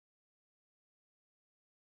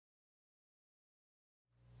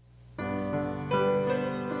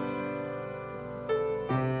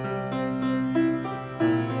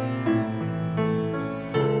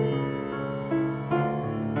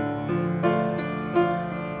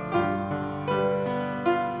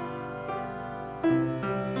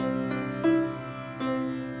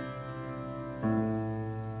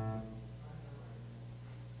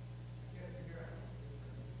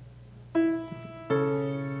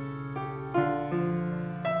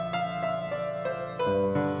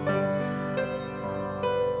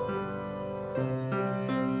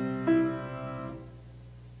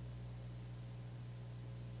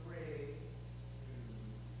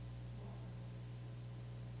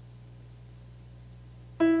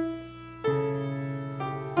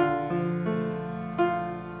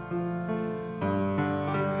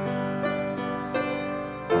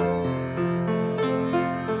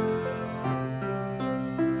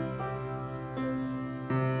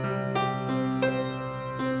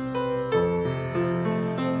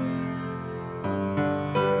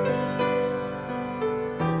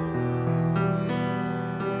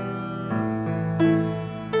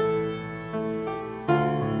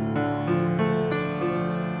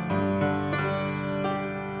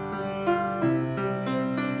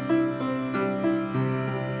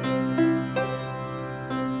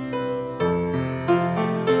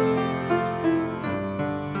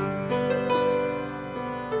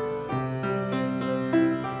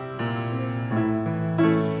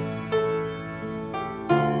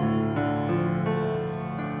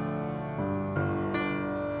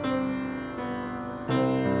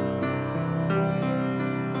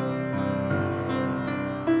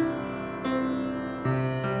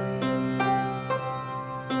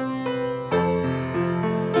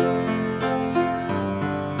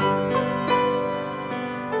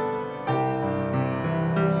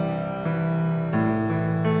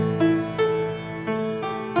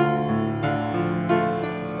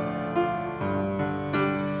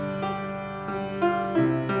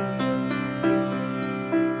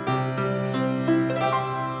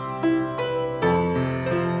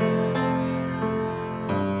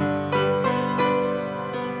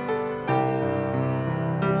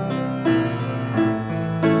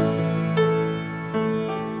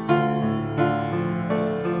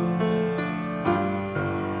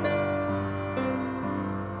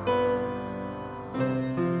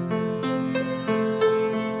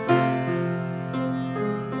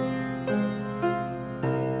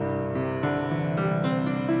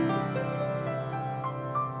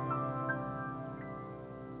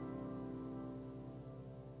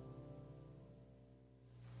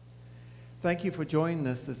Thank you for joining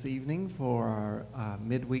us this evening for our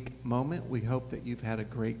midweek moment. We hope that you've had a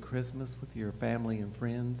great Christmas with your family and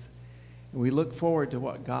friends. And we look forward to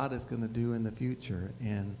what God is going to do in the future.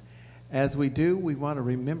 And as we do, we want to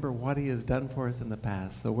remember what he has done for us in the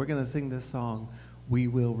past. So we're going to sing this song, We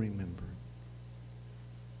Will Remember.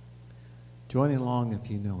 Join along if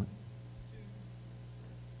you know it.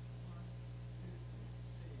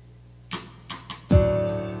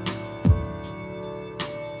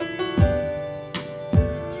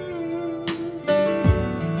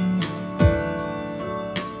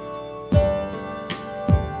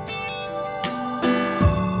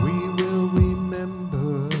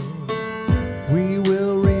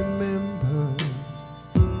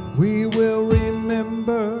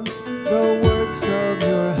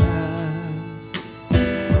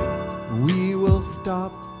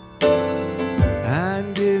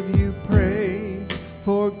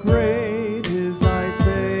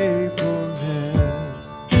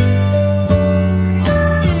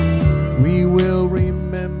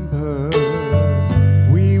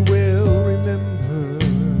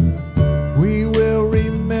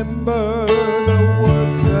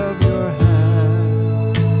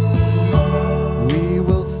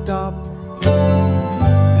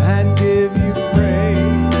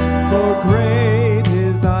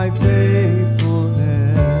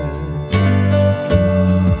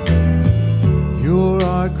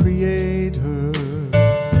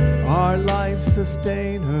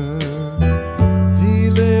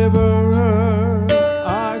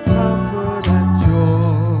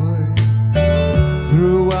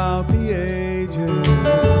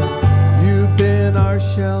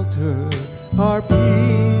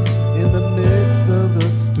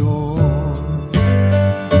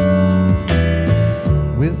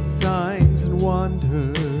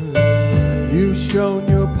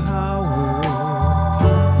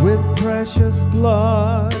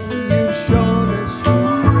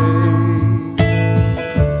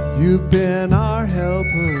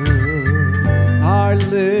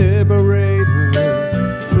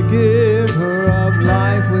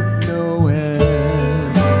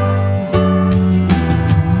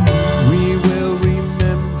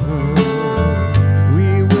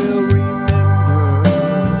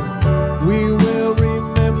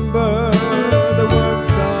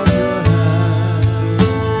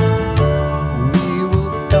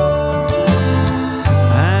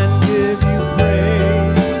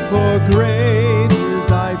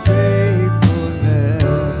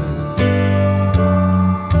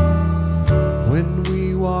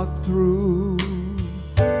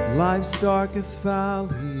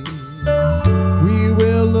 Valleys, we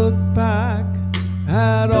will look back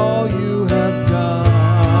at all you have done,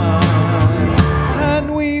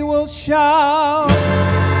 and we will shout,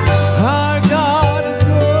 our God is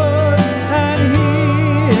good, and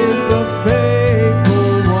he is the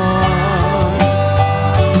faithful one.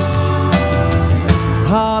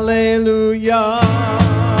 Hallelujah,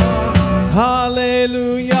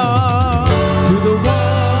 hallelujah, to the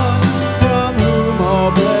one from whom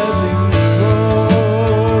all blessings.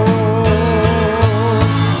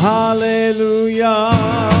 Hallelujah,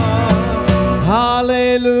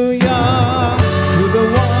 hallelujah, to the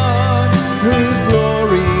one whose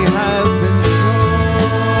glory has been shown.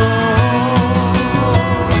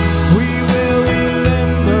 We will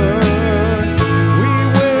remember, we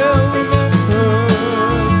will remember,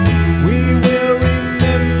 we will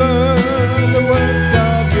remember the works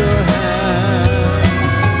of your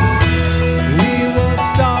hands. We will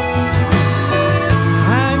stop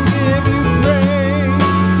and give you praise,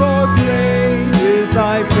 for great is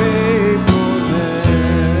thy faithfulness.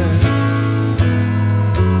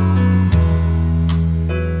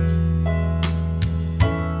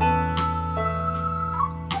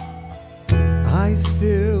 I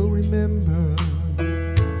still remember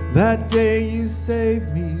that day you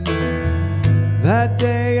saved me, that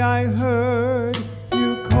day I heard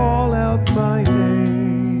you call out my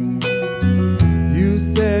name. You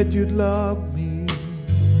said you'd love me,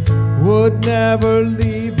 would never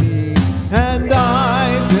leave me, and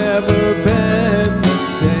I've never been the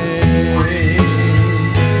same.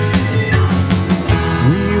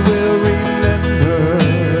 We will remember,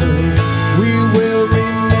 we will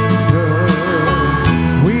remember,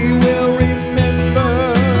 we will remember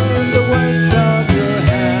the works of your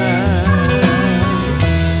hands.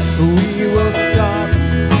 We will stop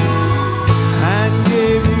and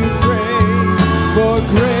give you praise, for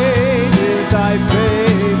great is thy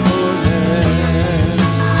faithfulness.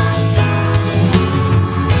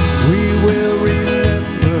 We will remember.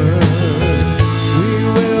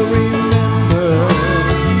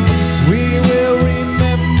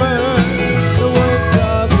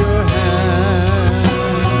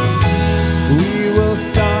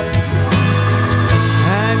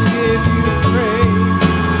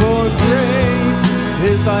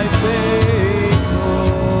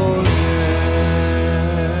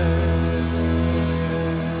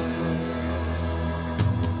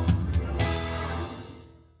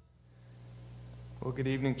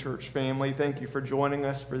 Church family. Thank you for joining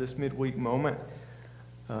us for this midweek moment.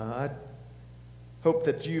 I hope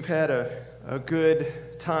that you've had a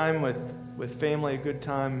good time with family, a good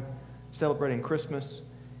time celebrating Christmas,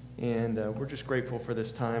 and we're just grateful for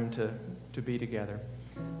this time to be together.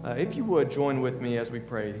 If you would, join with me as we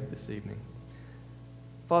pray this evening.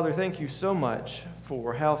 Father, thank you so much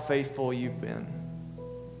for how faithful you've been.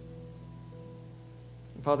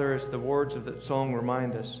 Father, as the words of that song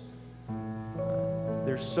remind us,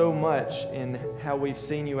 there's so much in how we've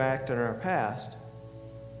seen you act in our past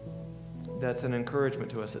that's an encouragement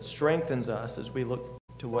to us, that strengthens us as we look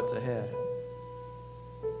to what's ahead.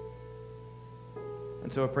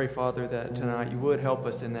 And so I pray, Father, that tonight you would help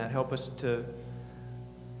us in that. Help us to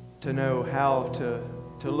know how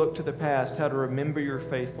to look to the past, how to remember your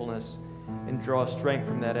faithfulness, and draw strength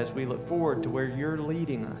from that as we look forward to where you're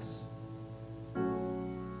leading us.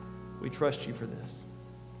 We trust you for this.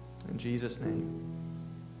 In Jesus' name,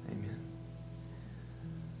 amen.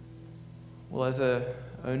 Well, as a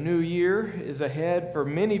new year is ahead for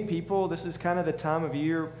many people, this is kind of the time of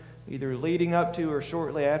year, either leading up to or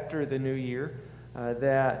shortly after the new year,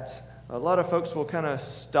 that a lot of folks will kind of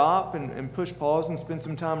stop and push pause and spend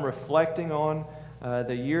some time reflecting on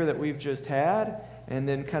the year that we've just had, and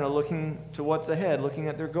then kind of looking to what's ahead, looking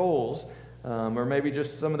at their goals, or maybe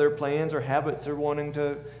just some of their plans or habits they're wanting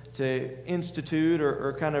to institute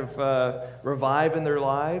or kind of revive in their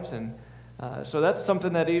lives. And so that's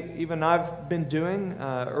something that even I've been doing.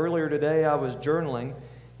 Earlier today I was journaling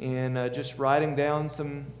and just writing down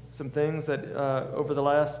some things that over the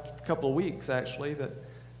last couple of weeks actually that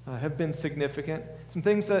have been significant. Some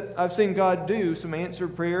things that I've seen God do, some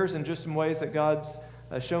answered prayers, and just some ways that God's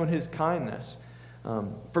shown his kindness.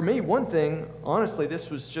 For me, one thing, honestly, this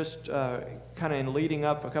was just kind of in leading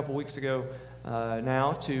up a couple weeks ago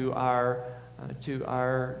now to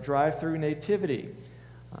our drive-through nativity.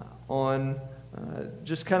 On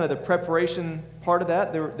just kind of the preparation part of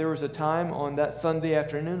that, there was a time on that Sunday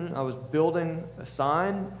afternoon I was building a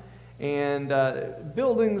sign, and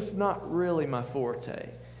building's not really my forte.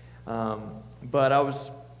 But I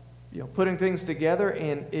was putting things together,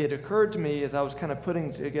 and it occurred to me as I was kind of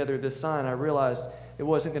putting together this sign, I realized it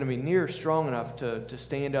wasn't going to be near strong enough to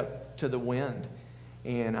stand up to the wind.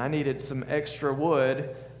 And I needed some extra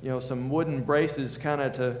wood, some wooden braces kind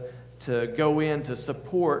of to go in to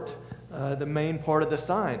support the main part of the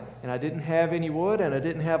sign. And I didn't have any wood, and I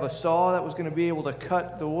didn't have a saw that was going to be able to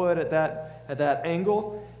cut the wood at that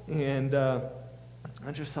angle. And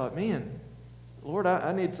I just thought, man, Lord,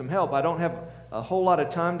 I need some help. I don't have a whole lot of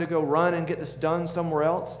time to go run and get this done somewhere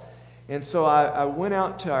else. And so I went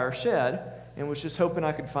out to our shed and was just hoping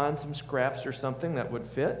I could find some scraps or something that would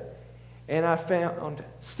fit. And I found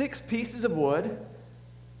 6 pieces of wood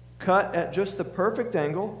cut at just the perfect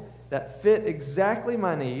angle that fit exactly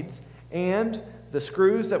my needs, and the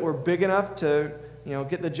screws that were big enough to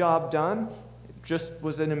get the job done. It just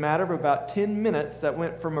was in a matter of about 10 minutes that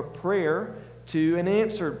went from a prayer to an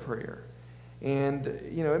answered prayer. And,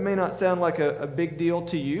 it may not sound like a big deal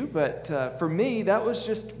to you, but for me, that was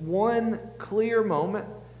just one clear moment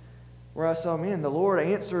where I saw, man, the Lord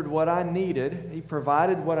answered what I needed. He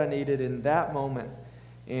provided what I needed in that moment.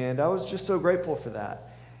 And I was just so grateful for that.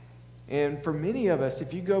 And for many of us,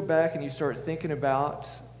 if you go back and you start thinking about,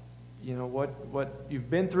 what you've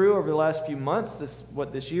been through over the last few months,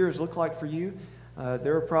 what this year has looked like for you,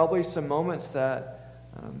 there are probably some moments that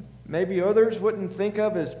maybe others wouldn't think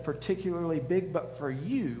of as particularly big, but for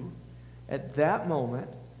you, at that moment,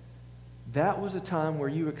 that was a time where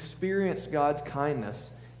you experienced God's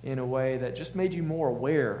kindness in a way that just made you more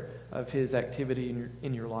aware of his activity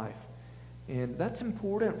in your life. And that's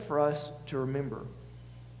important for us to remember.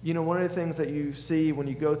 One of the things that you see when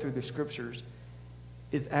you go through the scriptures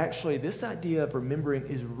is actually this idea of remembering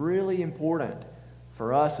is really important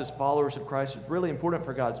for us as followers of Christ. It's really important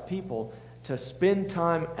for God's people to spend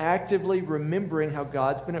time actively remembering how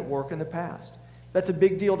God's been at work in the past. That's a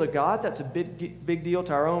big deal to God. That's a big deal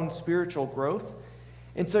to our own spiritual growth.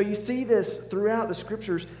 And so you see this throughout the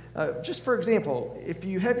scriptures. Just for example, if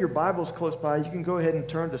you have your Bibles close by, you can go ahead and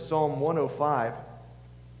turn to Psalm 105.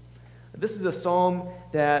 This is a psalm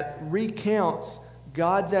that recounts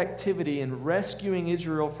God's activity in rescuing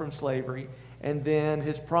Israel from slavery and then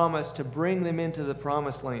his promise to bring them into the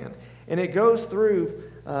promised land. And it goes through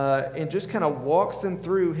and just kind of walks them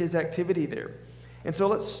through his activity there. And so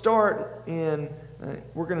let's start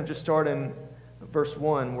we're going to just start in verse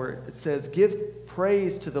 1 where it says, "Give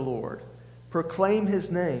praise to the Lord, proclaim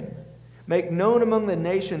his name, make known among the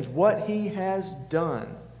nations what he has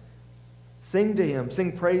done. Sing to him,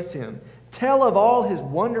 sing praise to him. Tell of all his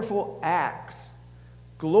wonderful acts,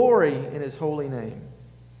 glory in his holy name.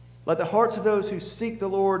 Let the hearts of those who seek the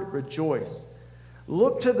Lord rejoice.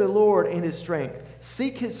 Look to the Lord in his strength.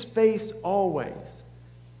 Seek his face always.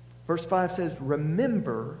 Verse 5 says,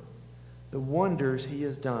 remember the wonders he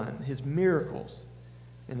has done, his miracles,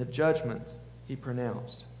 and the judgments he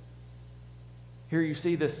pronounced. Here you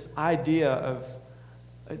see this idea of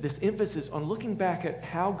this emphasis on looking back at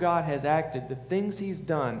how God has acted, the things he's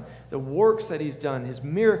done, the works that he's done, his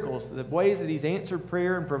miracles, the ways that he's answered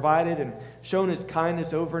prayer and provided and shown his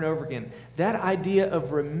kindness over and over again. That idea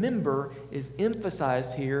of remember is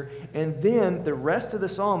emphasized here, and then the rest of the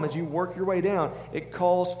psalm, as you work your way down, it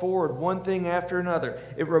calls forward one thing after another.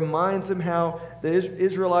 It reminds them how the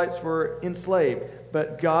Israelites were enslaved,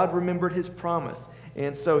 but God remembered his promise,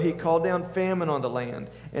 and so he called down famine on the land,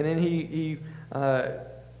 and then he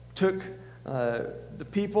took the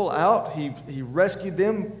people out. He rescued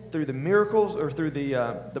them through the miracles or through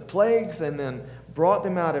the plagues, and then brought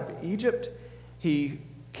them out of Egypt. He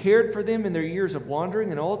cared for them in their years of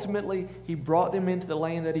wandering, and ultimately he brought them into the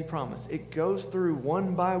land that he promised. It goes through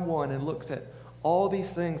one by one and looks at all these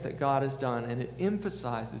things that God has done, and it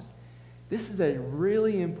emphasizes this is a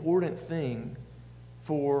really important thing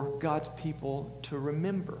for God's people to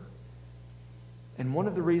remember. And one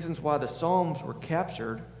of the reasons why the Psalms were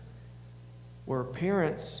captured where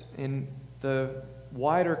parents in the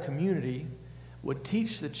wider community would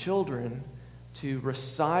teach the children to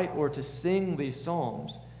recite or to sing these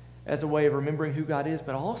psalms as a way of remembering who God is,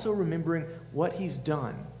 but also remembering what he's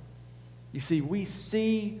done. You see, we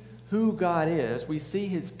see who God is, we see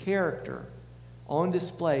his character on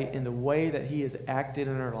display in the way that he has acted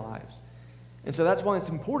in our lives. And so that's why it's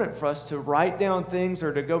important for us to write down things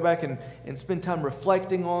or to go back and spend time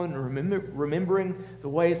reflecting on and remembering the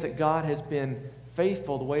ways that God has been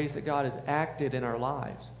faithful, the ways that God has acted in our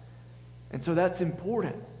lives. And so that's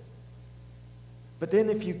important. But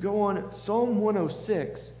then if you go on Psalm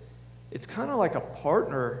 106, it's kind of like a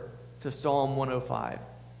partner to Psalm 105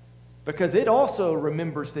 because it also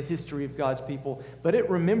remembers the history of God's people, but it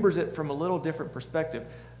remembers it from a little different perspective.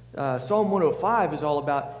 Psalm 105 is all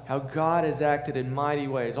about how God has acted in mighty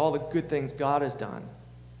ways, all the good things God has done.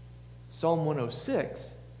 Psalm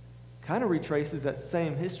 106 kind of retraces that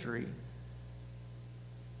same history,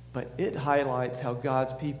 but it highlights how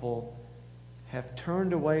God's people have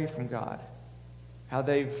turned away from God, how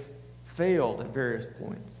they've failed at various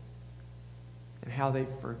points, and how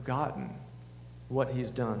they've forgotten what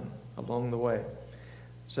he's done along the way.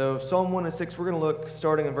 So Psalm 106, we're going to look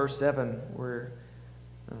starting in verse 7, where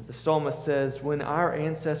the psalmist says, when our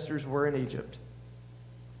ancestors were in Egypt,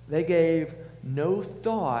 they gave no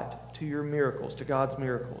thought to your miracles, to God's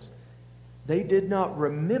miracles. They did not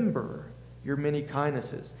remember your many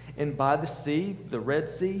kindnesses. And by the sea, the Red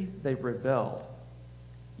Sea, they rebelled.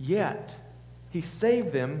 Yet he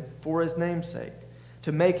saved them for his name's sake,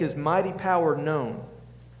 to make his mighty power known.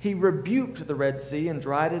 He rebuked the Red Sea and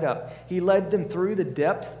dried it up. He led them through the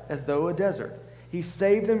depths as though a desert. He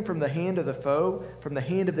saved them from the hand of the foe, from the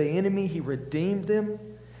hand of the enemy. He redeemed them.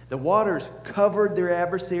 The waters covered their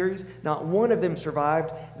adversaries. Not one of them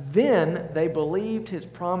survived. Then they believed his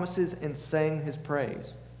promises and sang his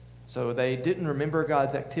praise. So they didn't remember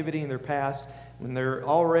God's activity in their past. When they're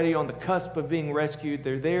already on the cusp of being rescued,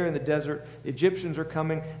 they're there in the desert. The Egyptians are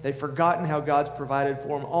coming. They've forgotten how God's provided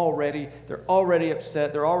for them already. They're already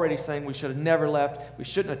upset. They're already saying, we should have never left. We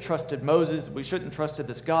shouldn't have trusted Moses. We shouldn't have trusted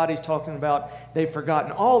this God he's talking about. They've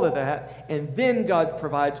forgotten all of that. And then God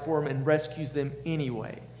provides for them and rescues them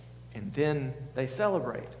anyway. And then they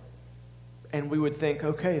celebrate. And we would think,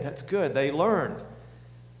 okay, that's good. They learned.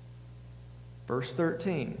 Verse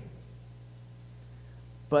 13.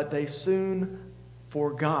 But they soon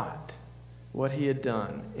forgot what he had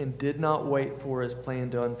done and did not wait for his plan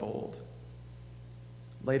to unfold.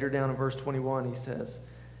 Later down in verse 21, he says,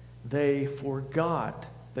 they forgot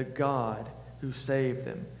the God who saved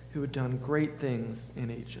them, who had done great things in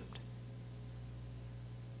Egypt.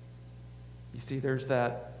 You see, there's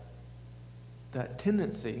that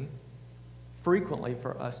tendency frequently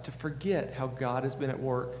for us to forget how God has been at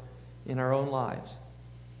work in our own lives.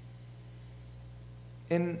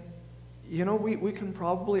 And, you know, we can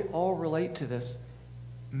probably all relate to this.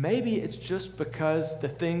 Maybe it's just because the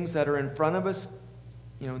things that are in front of us,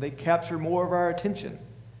 you know, they capture more of our attention.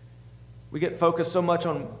 We get focused so much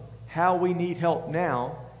on how we need help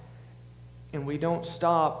now, and we don't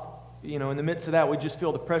stop, you know, in the midst of that, we just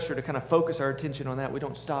feel the pressure to kind of focus our attention on that. We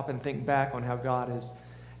don't stop and think back on how God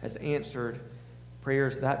has answered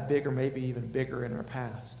prayers that big or maybe even bigger in our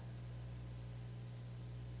past.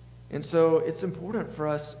 And so it's important for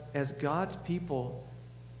us as God's people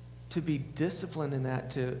to be disciplined in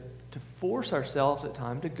that, to force ourselves at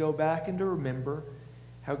times to go back and to remember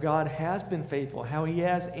how God has been faithful, how he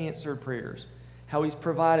has answered prayers, how he's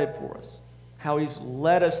provided for us, how he's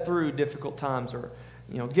led us through difficult times, or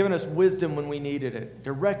given us wisdom when we needed it,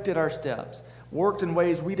 directed our steps, worked in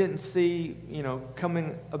ways we didn't see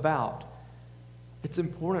coming about. It's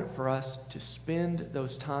important for us to spend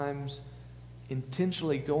those times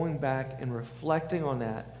intentionally going back and reflecting on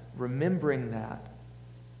that, remembering that,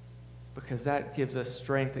 because that gives us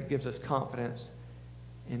strength, it gives us confidence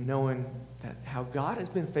in knowing that how God has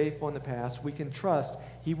been faithful in the past, we can trust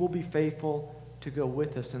he will be faithful to go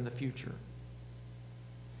with us in the future.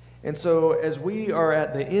 And so as we are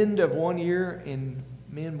at the end of one year, and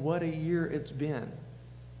man, what a year it's been.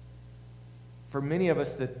 For many of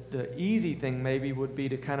us, the easy thing maybe would be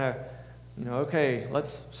to kind of, okay,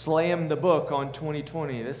 let's slam the book on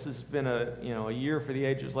 2020. This has been a year for the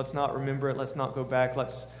ages. Let's not remember it. Let's not go back.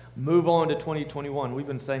 Let's move on to 2021. We've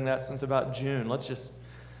been saying that since about June. Let's just,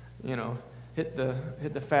 hit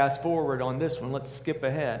the fast forward on this one. Let's skip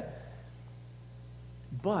ahead.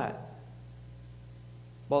 But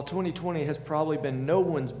while 2020 has probably been no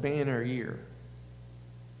one's banner year,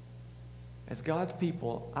 as God's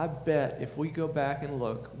people, I bet if we go back and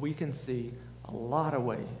look, we can see a lot of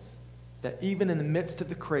ways that even in the midst of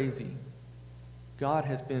the crazy, God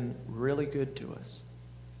has been really good to us.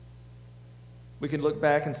 We can look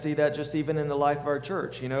back and see that just even in the life of our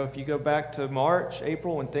church. If you go back to March,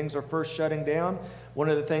 April, when things are first shutting down, one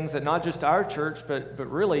of the things that not just our church, but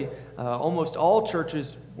really almost all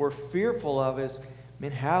churches were fearful of is,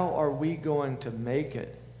 man, how are we going to make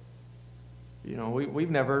it? We've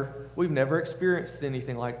never experienced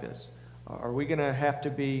anything like this. Are we going to have to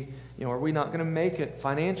be, are we not going to make it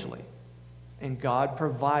financially? And God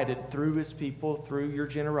provided through his people, through your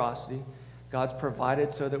generosity. God's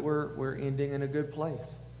provided so that we're ending in a good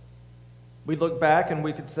place. We look back and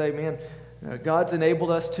we could say, man, God's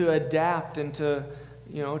enabled us to adapt and to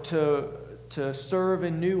serve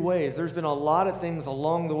in new ways. There's been a lot of things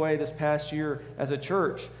along the way this past year as a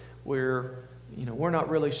church where we're not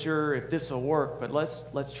really sure if this will work, but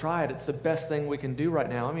let's try it. It's the best thing we can do right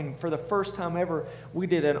now. I mean, for the first time ever, we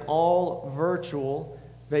did an all-virtual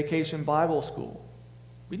vacation Bible school.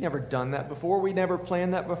 We'd never done that before. We never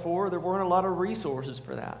planned that before. There weren't a lot of resources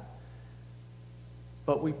for that.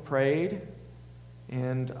 But we prayed,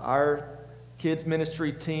 and our kids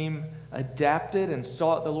ministry team adapted and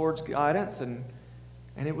sought the Lord's guidance, and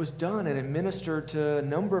it was done, and it ministered to a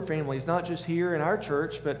number of families, not just here in our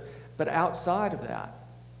church, but outside of that.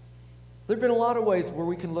 There have been a lot of ways where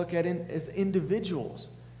we can look at it as individuals,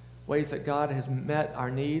 ways that God has met our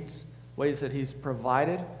needs, ways that he's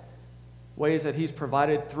provided, ways that he's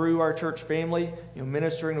provided through our church family,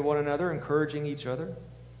 ministering to one another, encouraging each other.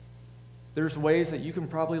 There's ways that you can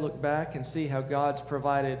probably look back and see how God's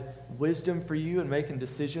provided wisdom for you in making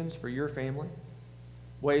decisions for your family,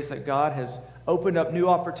 ways that God has opened up new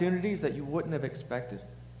opportunities that you wouldn't have expected.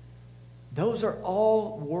 Those are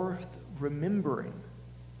all worth remembering.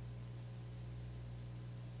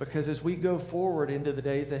 Because as we go forward into the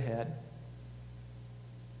days ahead,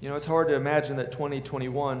 it's hard to imagine that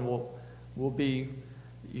 2021 will be,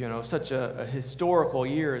 such a historical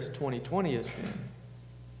year as 2020 has been.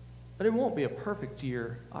 But it won't be a perfect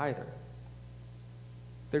year either.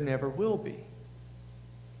 There never will be.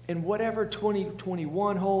 And whatever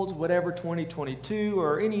 2021 holds, whatever 2022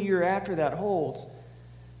 or any year after that holds,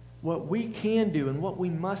 what we can do and what we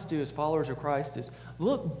must do as followers of Christ is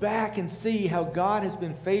look back and see how God has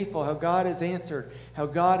been faithful, how God has answered, how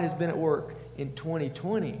God has been at work in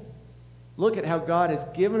 2020. Look at how God has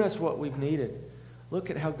given us what we've needed. Look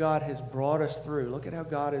at how God has brought us through. Look at how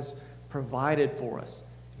God has provided for us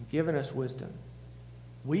and given us wisdom.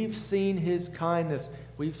 We've seen his kindness.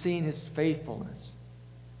 We've seen his faithfulness.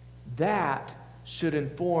 That should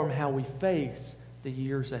inform how we face the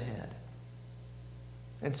years ahead.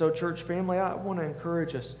 And so, church family, I want to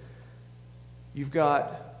encourage us. You've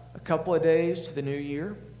got a couple of days to the new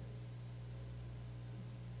year.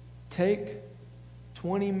 Take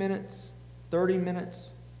 20 minutes, 30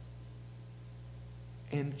 minutes,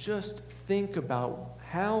 and just think about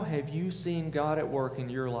how have you seen God at work in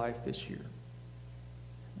your life this year?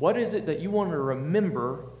 What is it that you want to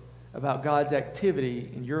remember about God's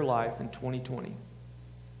activity in your life in 2020?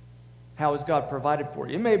 How has God provided for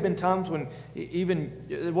you? It may have been times when even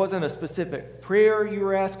it wasn't a specific prayer you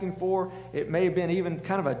were asking for. It may have been even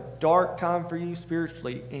kind of a dark time for you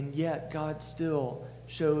spiritually, and yet God still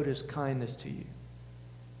showed his kindness to you.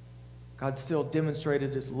 God still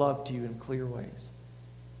demonstrated his love to you in clear ways.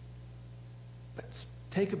 But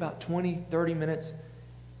take about 20, 30 minutes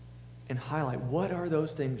and highlight what are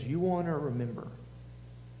those things you want to remember,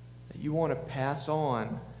 that you want to pass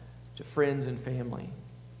on to friends and family,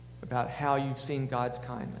 about how you've seen God's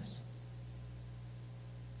kindness,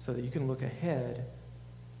 so that you can look ahead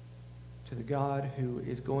to the God who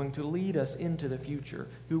is going to lead us into the future,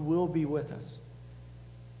 who will be with us,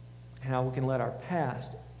 and how we can let our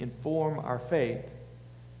past inform our faith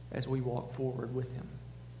as we walk forward with him.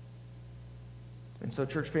 And so,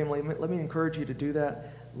 church family, let me encourage you to do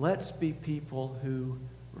that. Let's be people who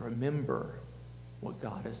remember what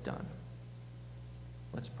God has done.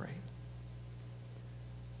 Let's pray.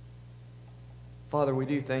 Father, we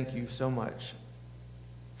do thank you so much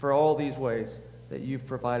for all these ways that you've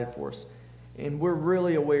provided for us. And we're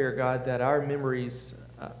really aware, God, that our memories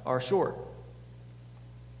are short.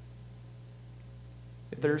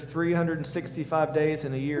 If there's 365 days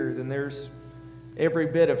in a year, then there's every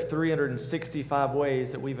bit of 365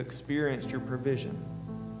 ways that we've experienced your provision.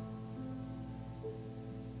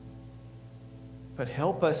 But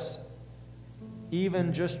help us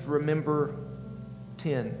even just remember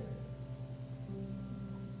 10,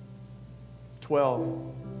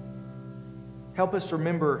 12. Help us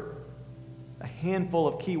remember a handful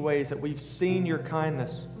of key ways that we've seen your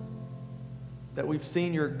kindness, that we've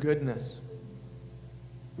seen your goodness,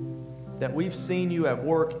 that we've seen you at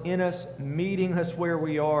work in us, meeting us where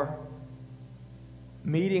we are,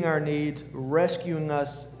 meeting our needs, rescuing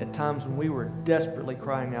us at times when we were desperately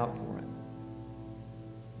crying out for it.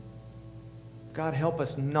 God, help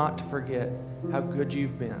us not to forget how good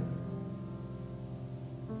you've been.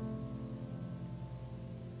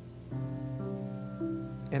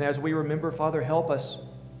 And as we remember, Father, help us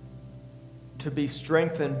to be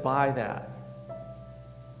strengthened by that.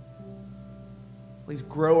 Please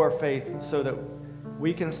grow our faith so that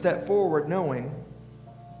we can step forward knowing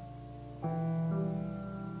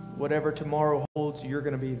whatever tomorrow holds, you're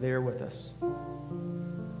going to be there with us.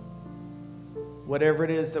 Whatever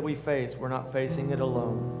it is that we face, we're not facing it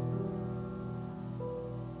alone.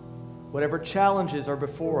 Whatever challenges are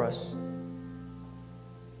before us,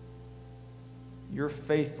 you're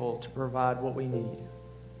faithful to provide what we need.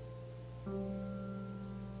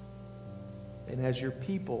 And as your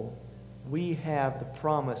people, we have the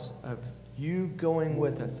promise of you going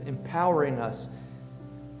with us, empowering us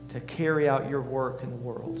to carry out your work in the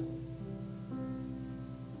world.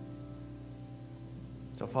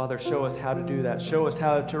 So, Father, show us how to do that. Show us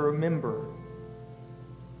how to remember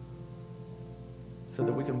so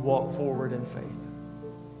that we can walk forward in faith.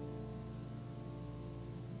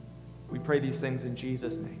 We pray these things in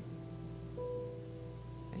Jesus' name.